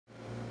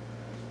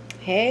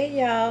Hey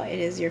y'all, it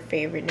is your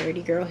favorite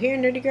nerdy girl here,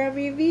 Nerdy Girl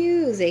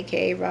Reviews,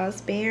 aka Ross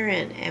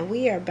Barron, and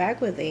we are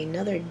back with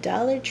another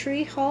Dollar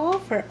Tree haul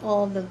for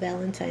all the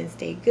Valentine's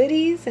Day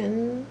goodies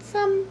and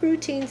some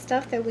routine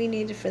stuff that we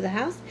needed for the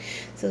house.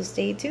 So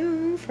stay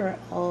tuned for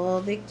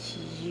all the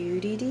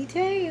cutie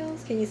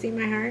details. Can you see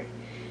my heart?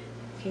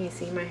 Can you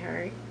see my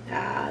heart?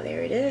 Ah,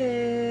 there it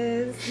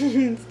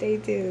is. Stay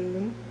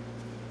tuned.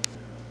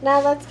 Now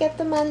let's get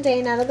the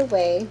mundane out of the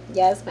way.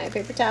 Yes, my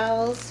paper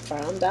towels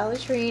from Dollar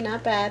Tree,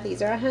 not bad.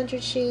 These are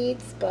 100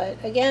 sheets, but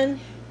again,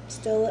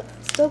 still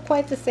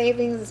quite the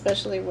savings,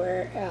 especially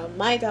where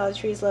my Dollar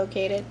Tree is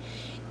located.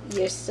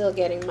 You're still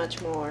getting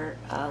much more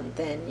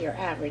than your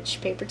average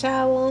paper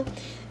towel.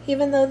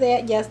 Even though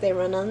yes, they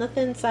run on the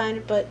thin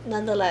side, but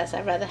nonetheless,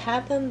 I'd rather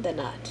have them than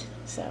not.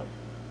 So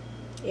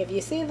if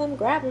you see them,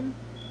 grab them.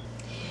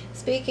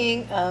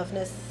 Speaking of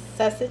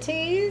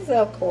necessities,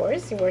 of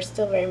course, we're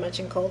still very much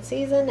in cold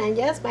season, and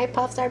yes, my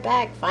puffs are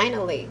back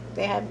finally.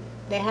 They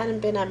hadn't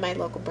been at my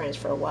local branch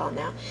for a while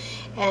now,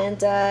 and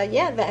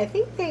yeah, I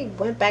think they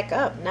went back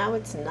up. Now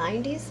it's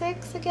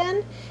 96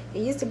 again. It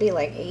used to be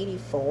like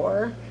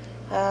 84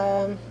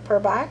 per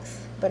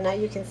box, but now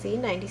you can see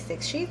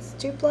 96 sheets,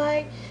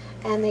 2-ply,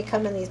 and they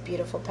come in these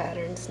beautiful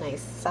patterns,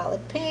 nice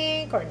solid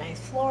pink or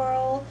nice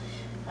floral.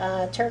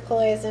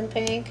 Turquoise and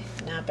pink,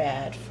 not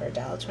bad for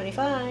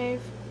 $1.25.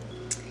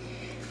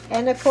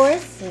 And of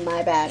course,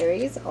 my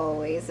batteries,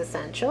 always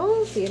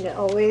essentials. You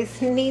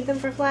always need them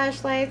for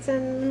flashlights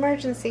and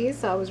emergencies.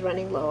 So I was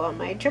running low on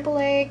my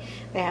AAA.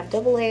 They have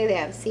AA, they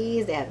have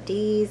C's, they have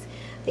D's.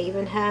 They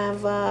even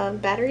have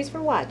batteries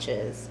for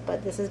watches.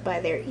 But this is by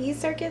their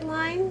E-Circuit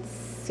line,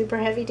 super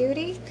heavy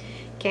duty.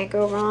 Can't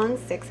go wrong,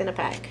 6 in a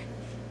pack.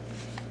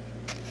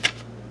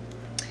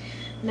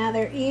 Now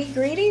their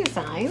e-greeting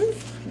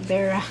signs,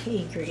 their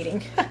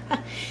e-greeting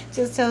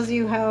just tells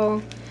you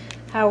how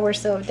we're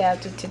so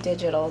adapted to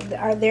digital.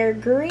 Their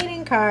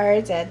greeting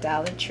cards at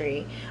Dollar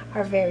Tree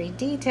are very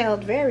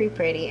detailed, very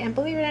pretty, and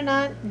believe it or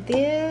not,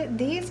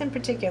 these in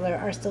particular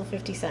are still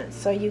 50 cents,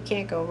 so you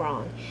can't go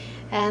wrong.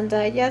 And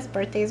yes,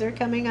 birthdays are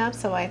coming up,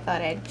 so I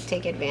thought I'd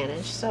take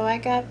advantage. So I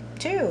got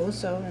 2,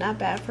 so not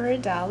bad for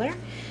 $1.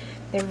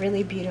 They're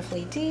really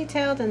beautifully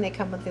detailed, and they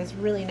come with this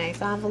really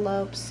nice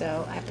envelope,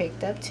 so I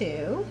picked up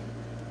 2.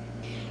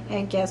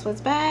 And guess what's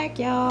back,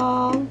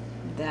 y'all?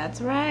 That's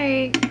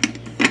right,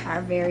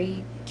 our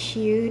very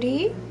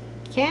cutie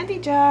candy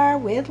jar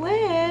with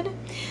lid.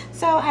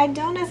 So I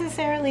don't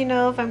necessarily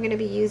know if I'm going to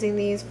be using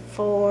these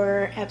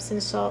for Epsom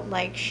salt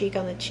like Chic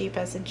on the Cheap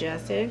has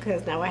suggested,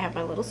 because now I have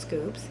my little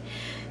scoops.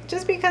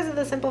 Just because of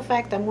the simple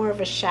fact I'm more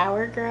of a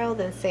shower girl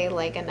than, say,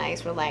 like a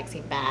nice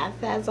relaxing bath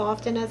as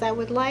often as I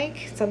would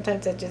like.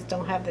 Sometimes I just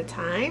don't have the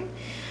time.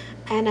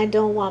 And I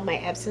don't want my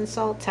Epsom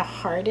salt to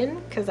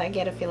harden, because I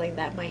get a feeling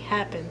that might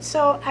happen.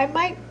 So I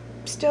might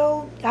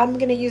I'm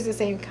going to use the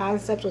same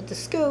concept with the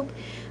scoop,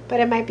 but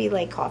it might be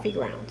like coffee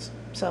grounds.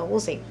 So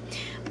we'll see.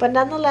 But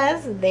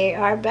nonetheless, they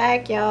are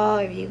back, y'all.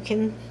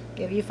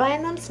 If you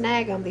find them,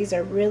 snag them. These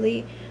are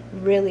really,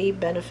 really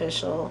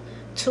beneficial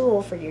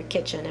tool for your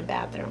kitchen and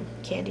bathroom.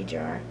 Candy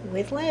jar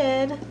with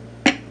lid.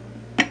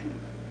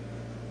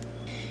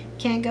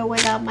 Can't go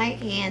without my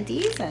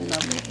Andes. I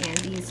love my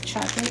Andes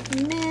chocolate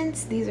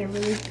mints. These are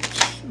really,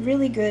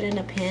 really good in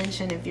a pinch,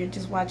 and if you're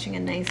just watching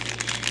a nice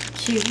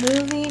cute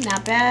movie,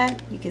 not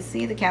bad. You can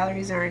see the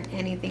calories aren't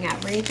anything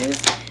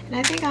outrageous, and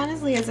I think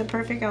honestly it's a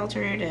perfect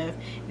alternative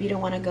if you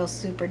don't want to go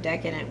super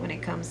decadent when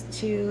it comes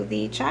to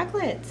the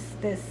chocolates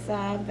this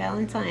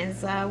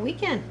Valentine's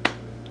weekend.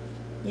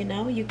 You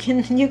know, you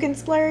can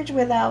splurge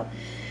without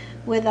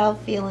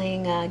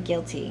feeling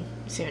guilty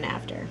soon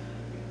after.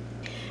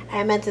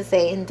 I meant to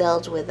say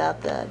indulge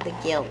without the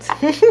guilt.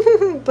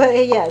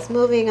 But yes,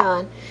 moving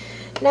on.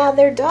 Now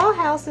their doll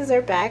houses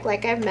are back,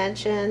 like I've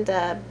mentioned.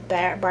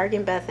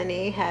 Bargain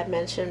Bethany had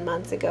mentioned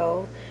months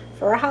ago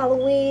for a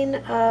Halloween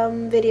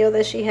video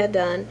that she had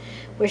done,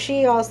 where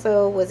she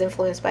also was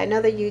influenced by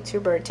another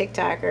YouTuber,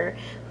 TikToker,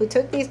 who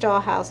took these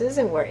doll houses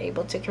and were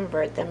able to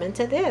convert them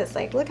into this.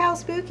 Like, look how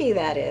spooky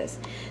that is.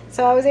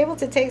 So I was able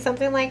to take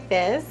something like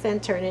this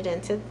and turn it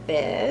into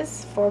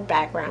this for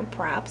background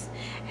props.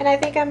 And I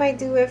think I might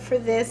do it for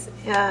this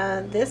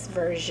this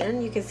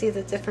version. You can see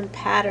the different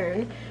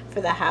pattern for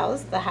the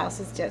house. The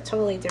house is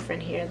totally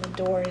different here. The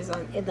door is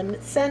in the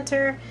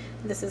center.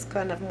 This is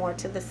kind of more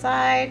to the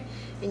side,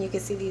 and you can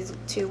see these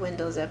 2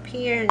 windows up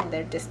here, and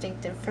they're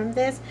distinctive from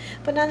this.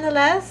 But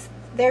nonetheless,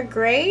 they're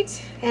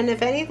great, and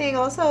if anything,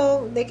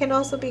 also they can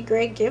also be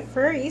great gift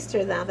for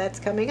Easter now that's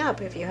coming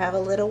up. If you have a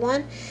little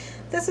one,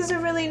 this is a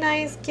really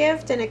nice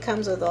gift, and it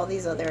comes with all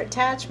these other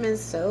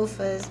attachments: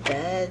 sofas,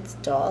 beds,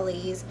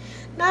 dollies.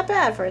 Not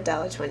bad for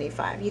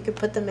 $1.25. You could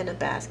put them in a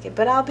basket,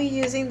 but I'll be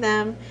using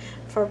them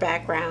for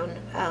background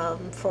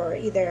for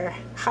either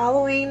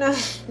Halloween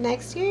of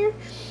next year,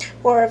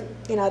 or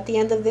at the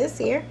end of this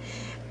year,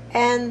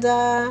 and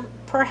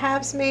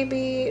perhaps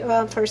maybe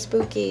for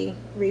spooky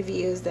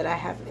reviews that I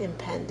have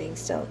impending.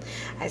 So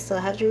I still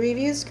have to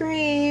review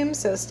Scream,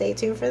 so stay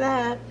tuned for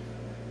that.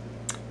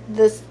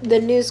 the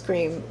new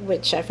Scream,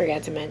 which I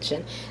forgot to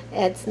mention.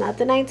 It's not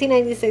the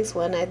 1996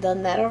 one. I've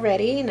done that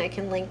already, and I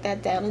can link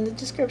that down in the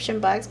description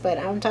box. But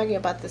I'm talking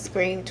about the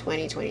Scream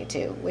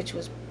 2022, which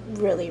was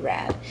really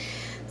rad.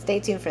 Stay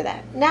tuned for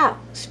that. Now,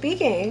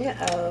 speaking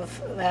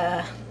of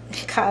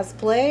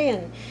cosplay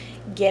and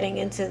getting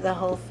into the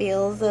whole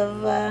fields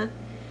of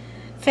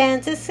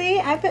fantasy,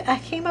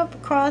 I came up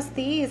across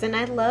these, and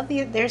I love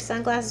their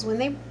sunglasses. When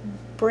they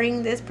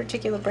bring this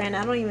particular brand,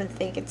 I don't even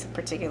think it's a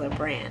particular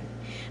brand,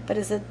 but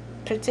it's a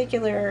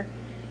particular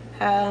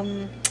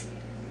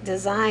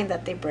design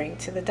that they bring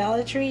to the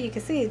Dollar Tree. You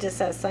can see it just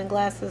says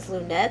sunglasses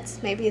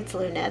lunettes. Maybe it's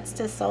lunettes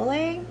de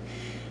soleil.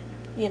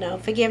 You know,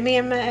 forgive me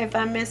if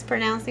I'm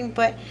mispronouncing,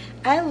 but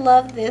I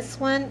love this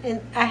one,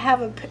 and I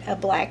have a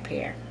black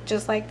pair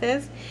just like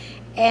this,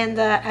 and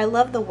I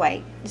love the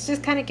white. It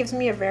just kind of gives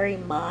me a very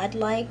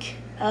mod-like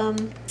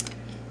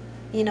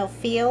you know,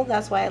 feel.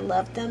 That's why I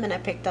love them, and I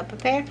picked up a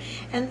pair.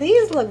 And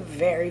these look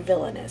very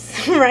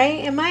villainous,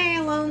 right? Am I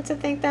alone to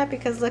think that?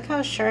 Because look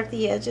how sharp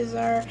the edges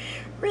are.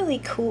 Really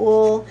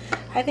cool.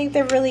 I think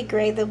they're really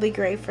great. They'll be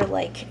great for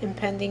like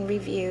impending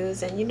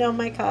reviews, and you know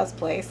my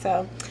cosplay,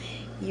 so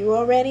you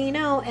already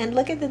know. And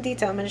look at the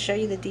detail. I'm going to show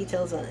you the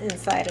details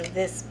inside of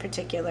this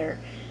particular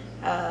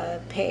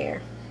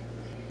pair.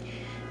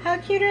 How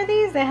cute are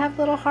these? They have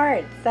little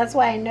hearts. That's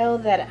why I know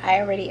that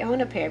I already own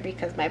a pair,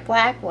 because my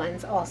black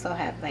ones also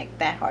have like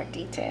that heart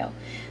detail.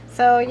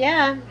 So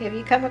yeah, if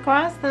you come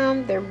across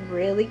them, they're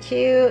really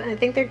cute. I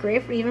think they're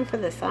great for even for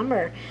the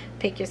summer.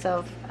 Pick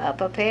yourself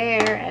up a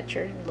pair at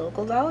your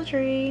local Dollar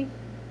Tree.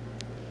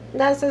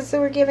 Now, since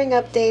we're giving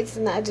updates,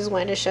 and I just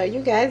wanted to show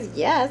you guys,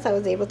 yes, I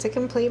was able to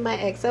complete my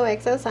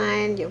XOXO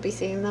sign. You'll be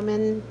seeing them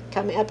in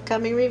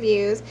upcoming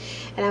reviews.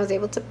 And I was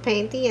able to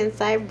paint the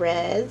inside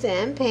reds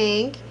and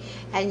pink.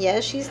 And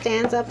yes, she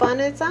stands up on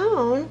its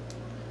own.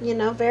 You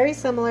know, very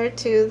similar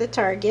to the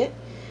Target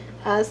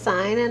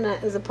sign. And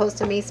as opposed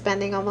to me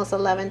spending almost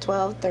 $11,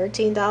 $12,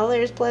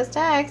 $13 plus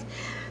tax,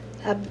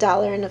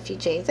 $1 and a few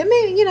change. I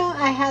mean, you know,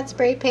 I had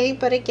spray paint,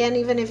 but again,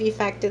 even if you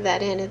factor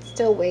that in, it's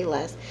still way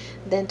less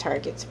than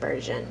Target's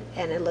version,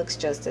 and it looks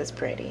just as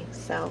pretty.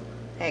 So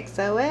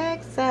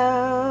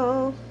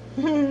XOXO.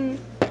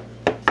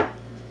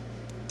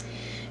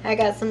 I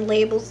got some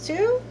labels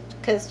too,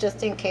 because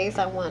just in case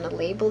I want to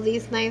label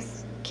these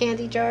nice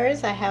candy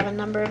jars, I have a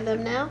number of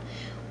them now.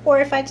 Or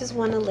if I just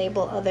want to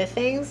label other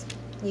things,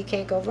 you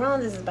can't go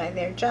wrong. This is by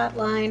their Jot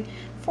line,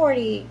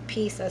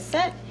 40-piece a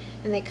set,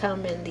 and they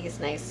come in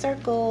these nice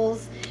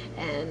circles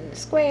and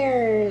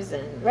squares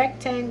and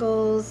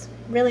rectangles.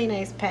 Really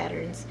nice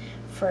patterns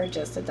for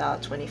just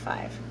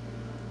 $1.25.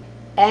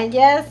 And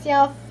yes,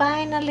 y'all,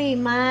 finally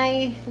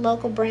my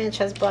local branch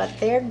has brought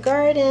their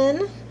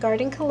garden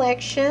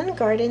collection,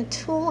 garden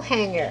tool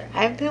hanger.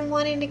 I've been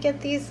wanting to get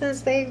these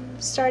since they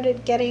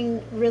started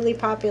getting really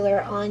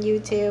popular on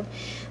YouTube.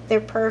 They're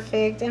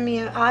perfect. I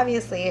mean,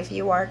 obviously, if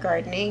you are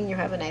gardening, you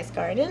have a nice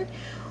garden,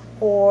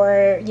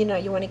 or you know,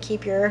 you want to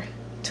keep your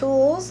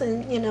tools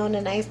and, you know, in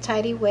a nice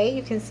tidy way.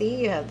 You can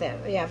see you have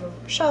a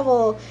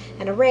shovel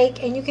and a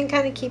rake, and you can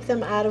kind of keep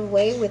them out of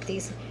way with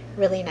these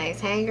really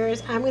nice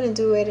hangers. I'm going to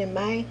do it in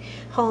my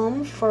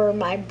home for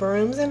my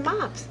brooms and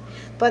mops,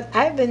 but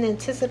I've been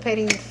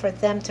anticipating for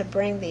them to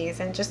bring these,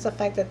 and just the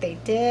fact that they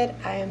did,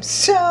 I am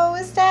so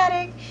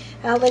ecstatic.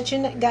 I'll let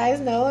you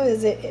guys know,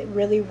 is it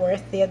really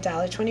worth the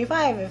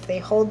 $1.25 if they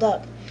hold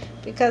up,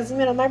 because, you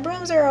know, my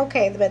brooms are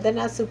okay, but they're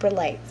not super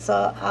light,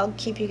 so I'll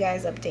keep you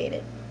guys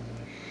updated.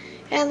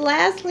 And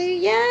lastly,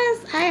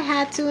 yes, I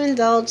had to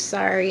indulge.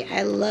 Sorry,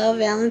 I love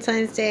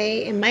Valentine's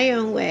Day in my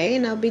own way,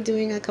 and I'll be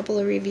doing a couple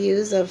of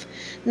reviews of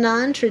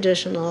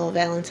non-traditional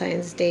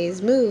Valentine's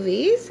Day's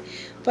movies.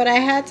 But I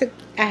had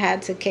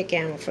to kick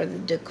in for the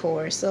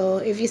decor. So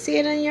if you see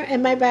it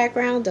in my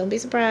background, don't be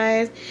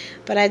surprised.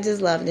 But I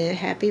just loved it.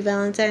 Happy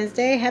Valentine's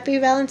Day. Happy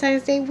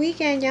Valentine's Day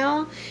weekend,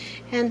 y'all.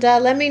 And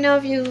let me know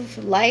if you've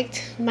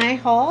liked my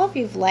haul, if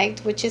you've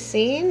liked what you've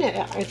seen,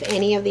 if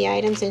any of the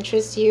items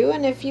interest you,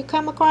 and if you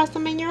come across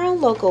them in your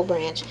own local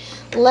branch.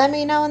 Let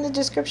me know in the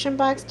description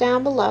box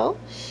down below.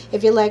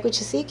 If you like what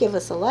you see, give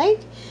us a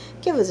like,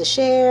 give us a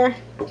share.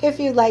 If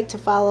you'd like to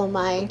follow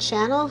my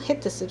channel,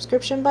 hit the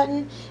subscription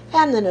button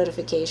and the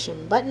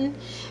notification button.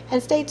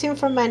 And stay tuned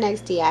for my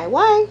next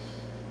DIY,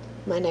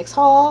 my next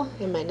haul,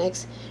 and my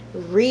next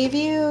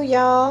review,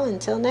 y'all.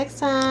 Until next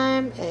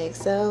time,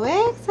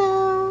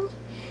 XOXO.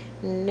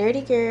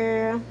 Nerdy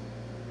girl.